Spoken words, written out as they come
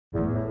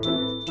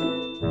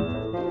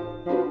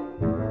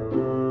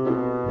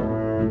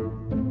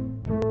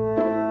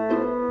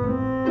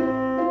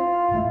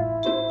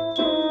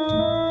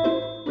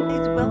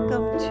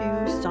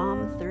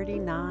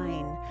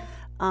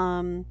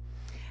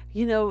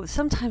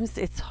Sometimes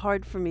it's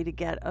hard for me to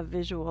get a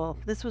visual.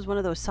 This was one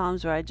of those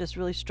Psalms where I just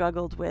really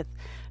struggled with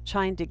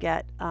trying to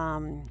get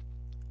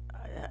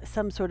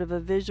some sort of a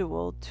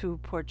visual to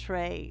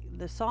portray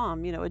the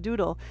psalm, a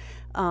doodle.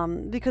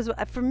 Because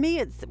for me,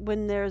 it's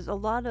when there's a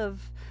lot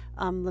of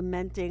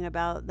lamenting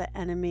about the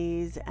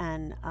enemies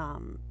and,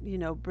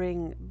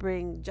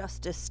 bring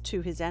justice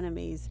to his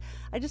enemies.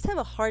 I just have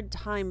a hard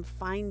time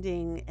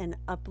finding an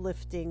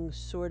uplifting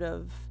sort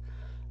of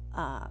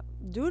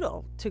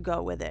doodle to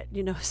go with it.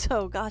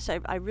 So gosh,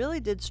 I really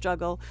did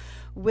struggle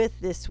with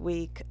this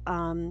week.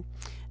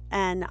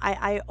 And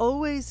I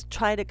always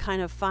try to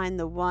kind of find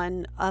the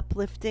one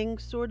uplifting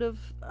sort of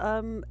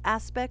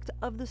aspect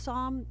of the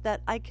psalm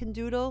that I can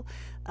doodle,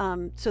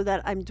 so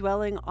that I'm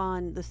dwelling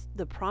on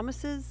the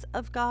promises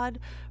of God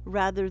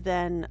rather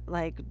than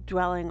like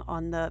dwelling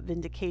on the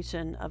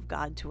vindication of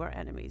God to our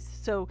enemies.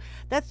 So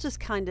that's just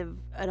kind of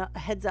a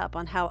heads up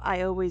on how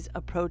I always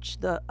approach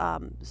the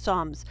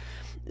psalms.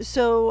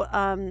 So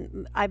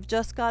I've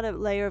just got a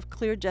layer of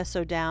clear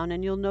gesso down,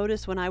 and you'll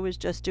notice when I was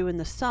just doing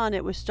the sun,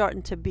 it was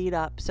starting to bead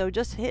up. So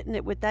just hitting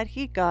it with that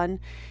heat gun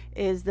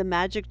is the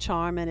magic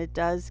charm, and it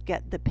does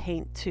get the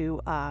paint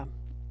to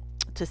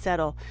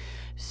settle.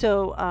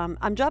 So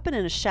I'm dropping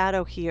in a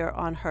shadow here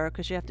on her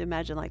because you have to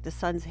imagine like the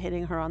sun's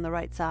hitting her on the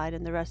right side,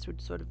 and the rest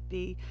would sort of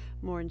be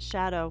more in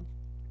shadow.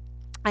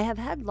 I have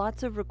had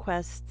lots of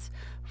requests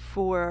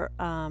for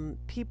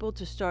people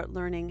to start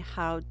learning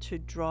how to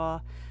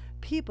draw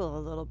people a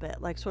little bit,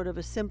 like sort of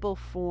a simple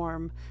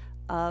form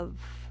of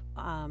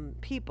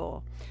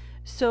people.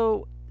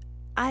 So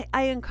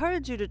I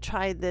encourage you to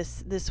try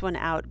this one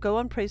out. Go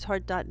on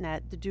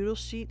praiseheart.net. The doodle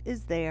sheet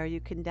is there. You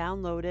can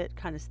download it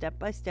kind of step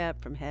by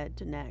step from head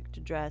to neck to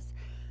dress.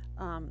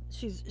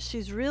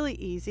 She's really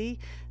easy,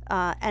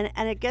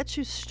 and it gets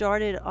you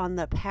started on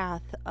the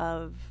path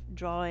of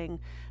drawing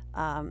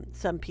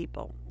some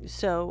people.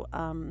 So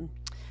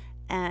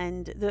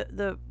and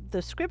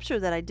the scripture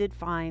that I did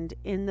find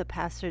in the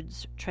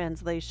Passage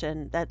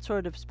translation that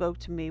sort of spoke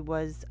to me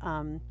was,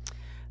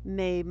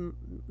 may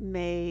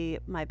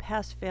my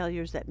past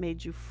failures that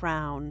made you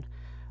frown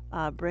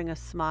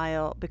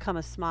become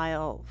a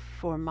smile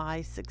for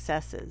my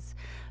successes.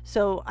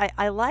 So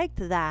I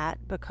liked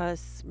that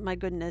because, my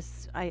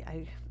goodness,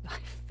 I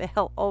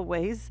fail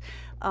always.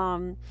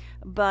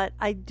 But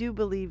I do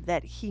believe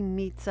that he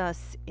meets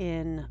us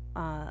in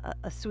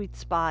a sweet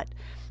spot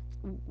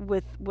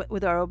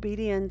with our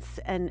obedience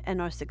and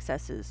our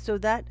successes. So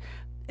that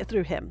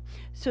through him.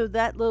 So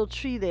that little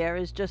tree there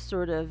is just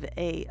sort of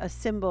a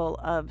symbol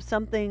of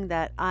something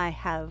that I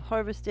have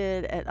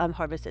harvested,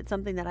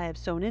 something that I have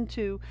sown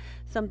into,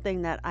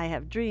 something that I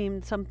have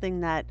dreamed,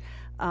 something that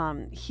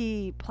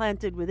he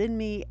planted within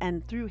me,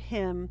 and through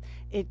him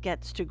it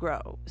gets to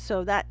grow.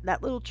 So that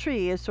little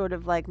tree is sort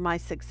of like my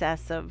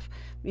success of,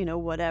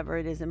 whatever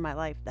it is in my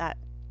life that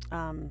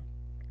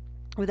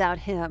without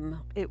him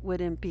it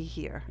wouldn't be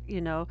here,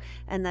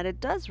 and that it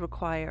does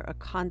require a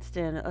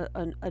constant,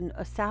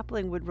 a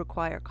sapling would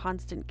require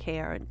constant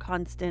care and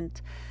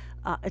constant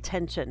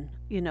attention,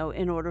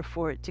 in order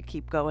for it to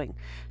keep going.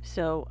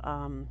 So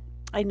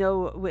I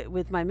know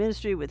with my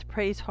ministry, with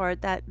Praise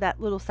Heart, that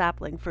little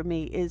sapling for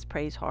me is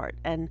Praise Heart,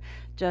 and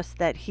just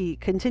that he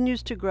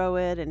continues to grow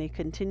it, and he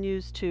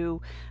continues to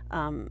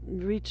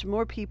reach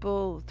more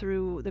people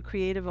through the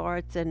creative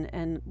arts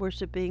and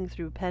worshiping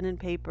through pen and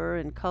paper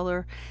and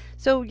color.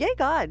 So yay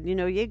God,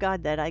 yay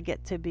God that I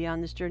get to be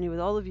on this journey with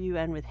all of you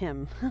and with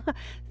him.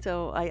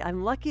 So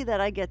I'm lucky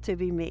that I get to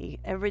be me.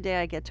 Every day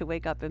I get to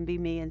wake up and be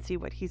me and see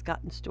what he's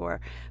got in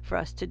store for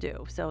us to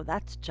do. So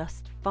that's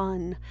just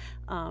fun.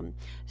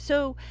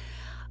 So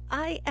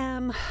I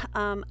am,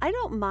 I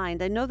don't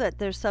mind. I know that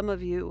there's some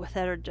of you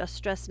that are just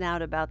stressing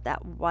out about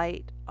that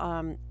white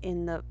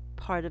in the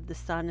part of the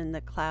sun and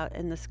the cloud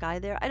in the sky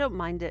there. I don't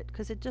mind it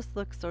because it just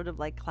looks sort of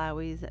like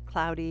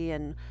cloudy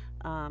and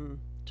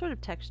sort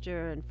of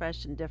texture and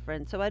fresh and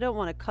different. So I don't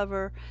want to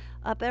cover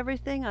up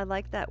everything. I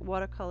like that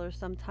watercolor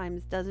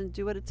sometimes doesn't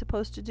do what it's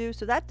supposed to do.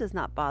 So that does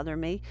not bother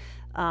me.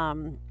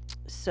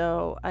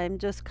 So I'm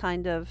just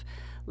kind of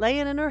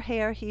laying in her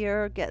hair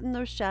here, getting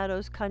those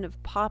shadows kind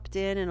of popped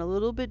in and a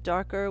little bit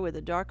darker with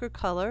a darker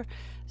color.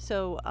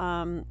 So,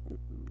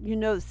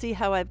 see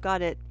how I've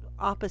got it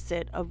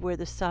opposite of where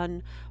the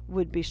sun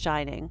would be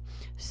shining.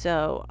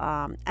 So,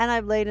 and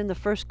I've laid in the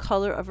first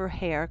color of her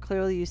hair.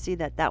 Clearly you see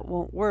that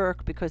won't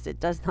work because it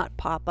does not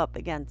pop up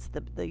against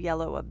the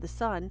yellow of the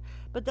sun,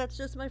 but that's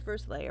just my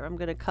first layer. I'm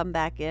going to come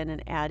back in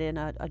and add in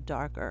a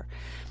darker.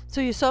 So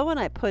you saw when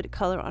I put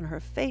color on her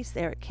face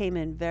there, it came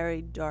in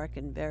very dark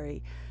and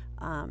very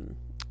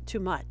too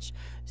much.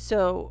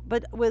 So,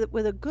 but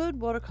with a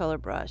good watercolor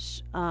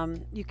brush,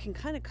 you can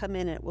kind of come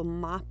in and it will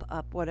mop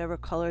up whatever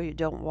color you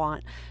don't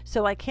want.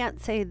 So I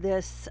can't say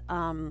this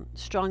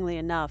strongly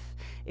enough.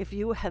 If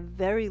you have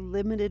very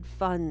limited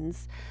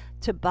funds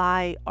to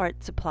buy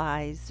art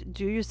supplies,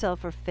 do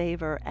yourself a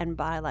favor and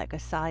buy like a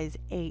size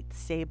 8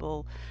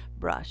 sable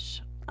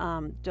brush.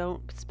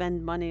 Don't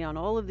spend money on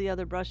all of the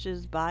other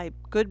brushes. Buy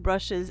good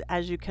brushes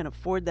as you can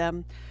afford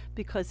them,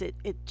 because it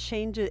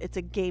changes. It's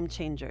a game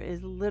changer. It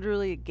is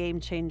literally a game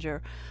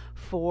changer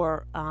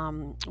for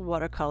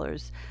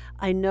watercolors.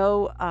 I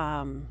know.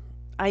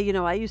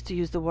 I used to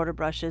use the water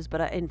brushes,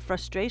 but in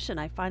frustration,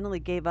 I finally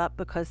gave up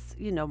because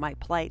my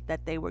plight,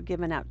 that they were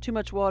giving out too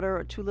much water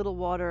or too little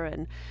water,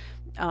 and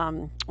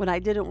when I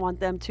didn't want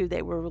them to,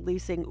 they were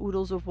releasing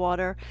oodles of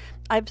water.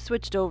 I've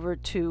switched over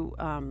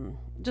to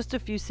just a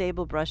few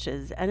sable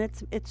brushes, and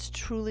it's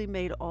truly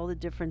made all the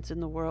difference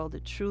in the world.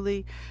 It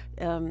truly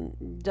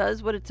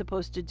does what it's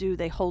supposed to do.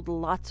 They hold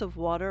lots of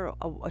water.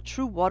 A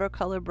true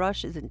watercolor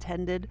brush is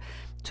intended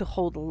to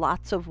hold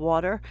lots of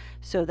water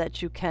so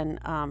that you can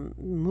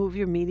move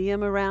your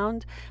medium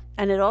around.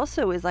 And it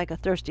also is like a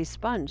thirsty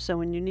sponge. So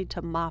when you need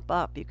to mop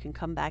up, you can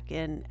come back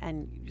in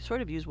and you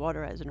sort of use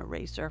water as an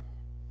eraser,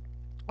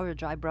 or a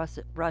dry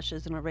brush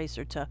as an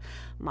eraser to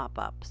mop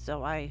up.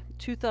 So I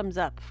two thumbs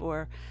up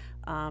for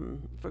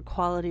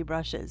quality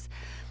brushes.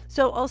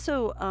 So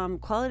also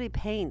quality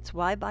paints.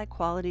 Why buy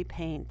quality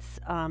paints?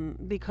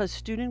 Because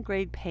student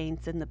grade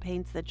paints and the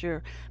paints that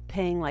you're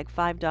paying like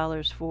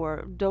 $5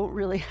 for don't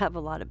really have a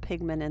lot of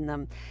pigment in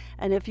them.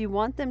 And if you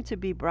want them to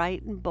be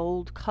bright and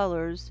bold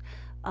colors,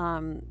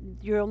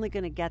 you're only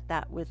going to get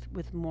that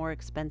with more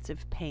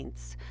expensive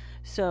paints.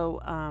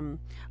 So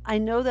I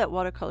know that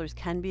watercolors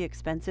can be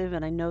expensive,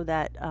 and I know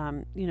that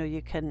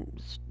you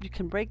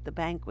can break the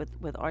bank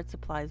with art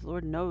supplies,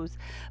 Lord knows.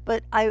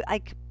 But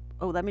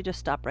oh, let me just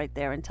stop right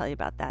there and tell you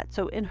about that.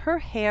 So in her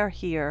hair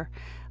here,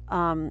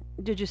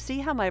 did you see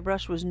how my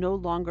brush was no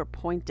longer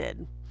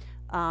pointed?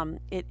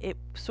 It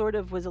sort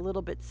of was a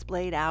little bit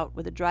splayed out.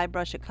 With a dry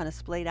brush, it kind of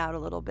splayed out a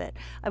little bit.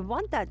 I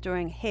want that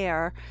during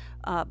hair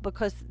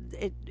because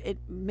it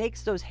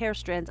makes those hair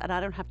strands, and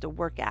I don't have to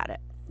work at it.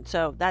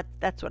 So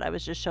that's what I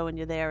was just showing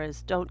you there,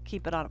 is don't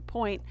keep it on a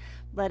point.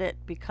 Let it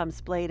become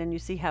splayed, and you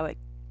see how it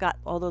got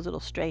all those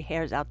little stray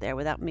hairs out there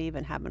without me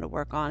even having to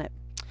work on it.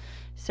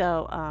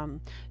 So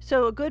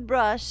a good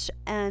brush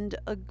and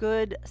a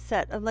good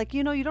set of, like,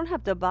 you don't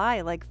have to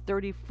buy like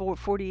 34,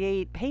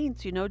 48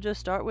 paints, just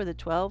start with a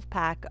 12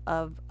 pack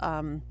of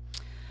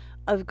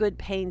good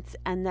paints,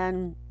 and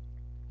then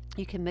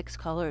you can mix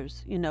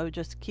colors,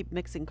 just keep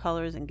mixing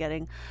colors and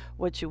getting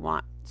what you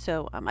want.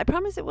 So I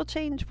promise it will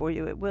change for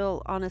you. It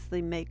will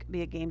honestly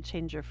be a game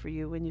changer for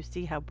you when you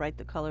see how bright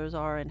the colors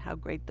are and how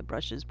great the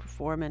brushes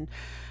perform and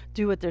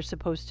do what they're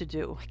supposed to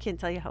do. I can't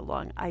tell you how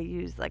long I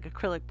used like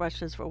acrylic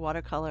brushes for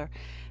watercolor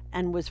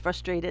and was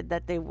frustrated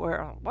that they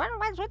were,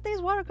 what's with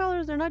these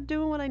watercolors? They're not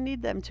doing what I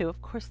need them to.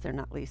 Of course they're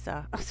not,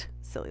 Lisa.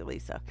 Silly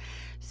Lisa.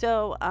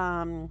 So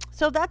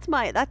that's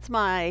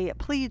my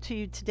plea to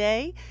you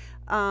today.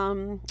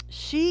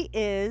 She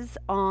is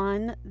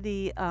on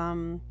the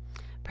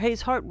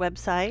Praise Heart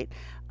website.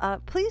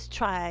 Please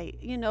try,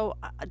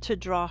 to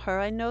draw her.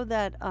 I know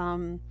that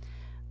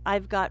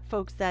I've got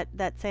folks that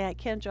say, I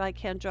can't draw, I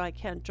can't draw, I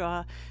can't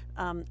draw.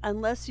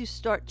 Unless you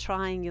start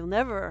trying,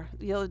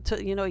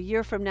 a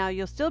year from now,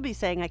 you'll still be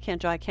saying, I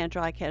can't draw, I can't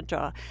draw, I can't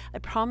draw. I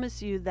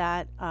promise you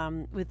that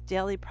with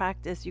daily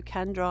practice, you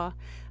can draw.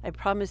 I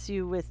promise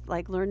you with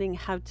like learning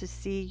how to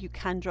see, you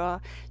can draw.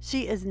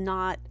 She is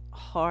not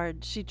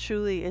hard. She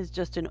truly is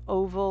just an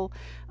oval,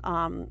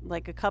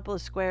 like a couple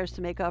of squares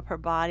to make up her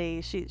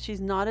body.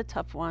 She's not a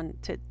tough one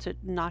to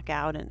knock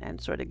out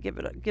and sort of give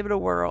it a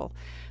whirl.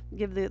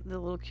 Give the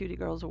little cutie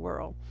girls a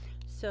whirl.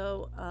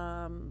 So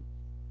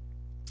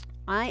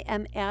I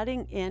am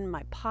adding in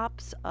my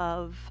pops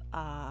of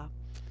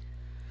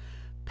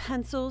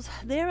pencils.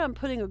 There I'm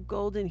putting a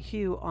golden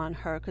hue on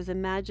her because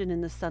imagine in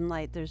the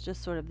sunlight there's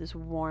just sort of this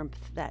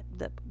warmth that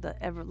the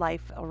ever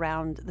life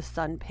around the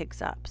sun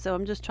picks up. So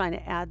I'm just trying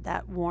to add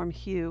that warm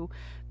hue,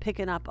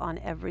 picking up on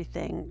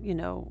everything,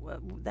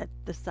 that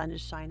the sun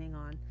is shining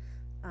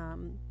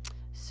on.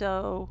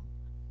 So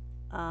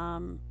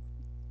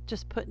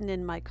just putting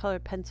in my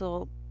colored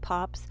pencil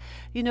pops.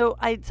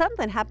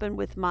 Something happened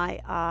with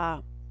my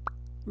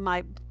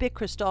Bic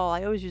Cristal.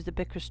 I always use the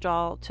Bic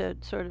Cristal to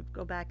sort of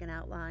go back and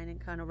outline and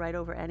kind of write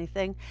over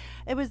anything.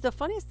 It was the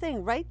funniest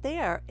thing right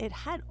there. It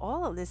had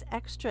all of this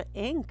extra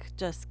ink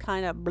just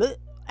kind of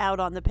out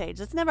on the page.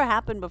 It's never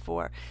happened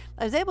before.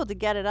 I was able to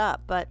get it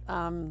up, but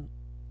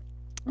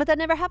that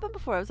never happened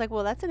before. I was like,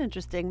 well, that's an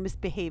interesting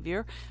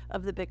misbehavior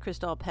of the Bic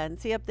Cristal pen.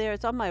 See up there,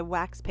 it's on my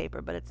wax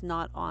paper, but it's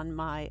not on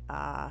my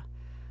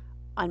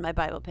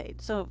Bible page.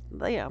 So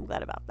yeah, I'm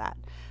glad about that.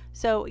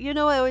 So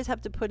I always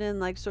have to put in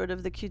like sort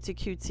of the cutesy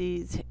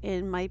cutsies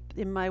in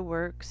my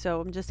work.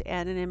 So I'm just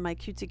adding in my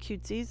cutesy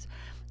cutsies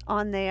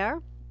on there.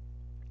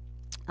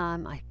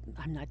 I'm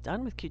not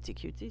done with cutesy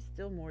cutsies.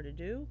 Still more to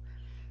do.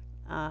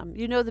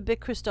 The Bic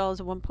Cristal is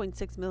a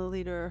 1.6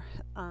 milliliter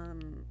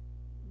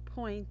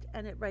point,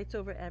 and it writes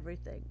over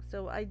everything.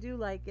 So I do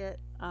like it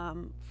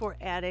for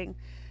adding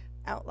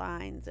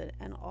outlines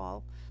and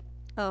all.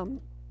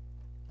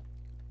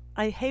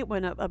 I hate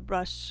when a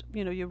brush,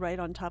 you write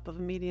on top of a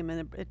medium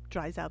and it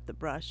dries out the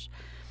brush.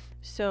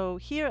 So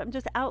here I'm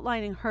just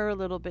outlining her a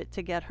little bit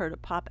to get her to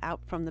pop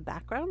out from the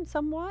background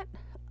somewhat.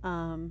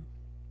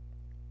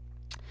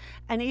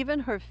 And even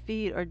her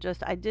feet are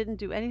just, I didn't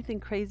do anything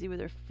crazy with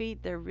her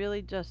feet. They're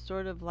really just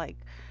sort of like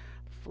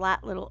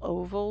flat little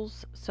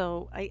ovals.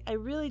 So I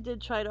really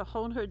did try to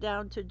hone her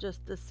down to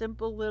just a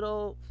simple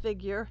little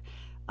figure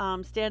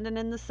standing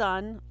in the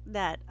sun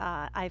that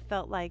I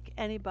felt like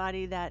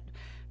anybody that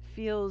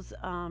feels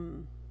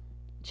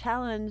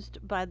challenged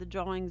by the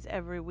drawings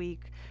every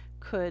week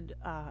could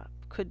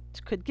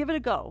give it a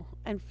go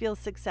and feel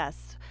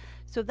success.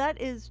 So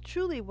that is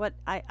truly what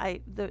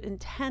the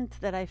intent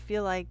that I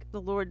feel like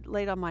the Lord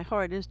laid on my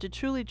heart is to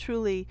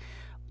truly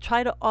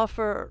try to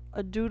offer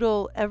a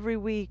doodle every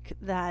week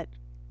that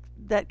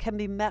can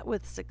be met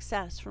with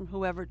success from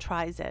whoever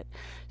tries it.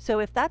 So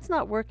if that's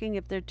not working,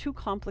 if they're too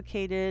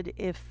complicated,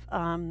 if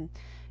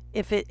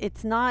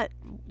it's not,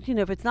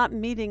 if it's not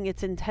meeting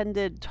its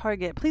intended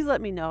target, please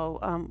let me know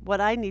what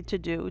I need to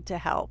do to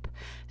help.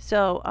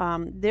 So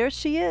there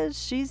she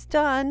is. She's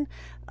done.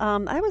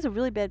 That was a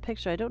really bad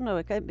picture. I don't know.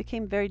 It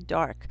became very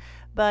dark.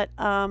 But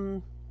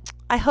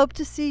I hope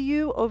to see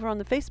you over on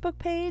the Facebook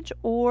page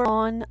or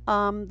on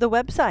the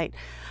website.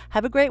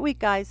 Have a great week,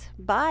 guys.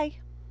 Bye.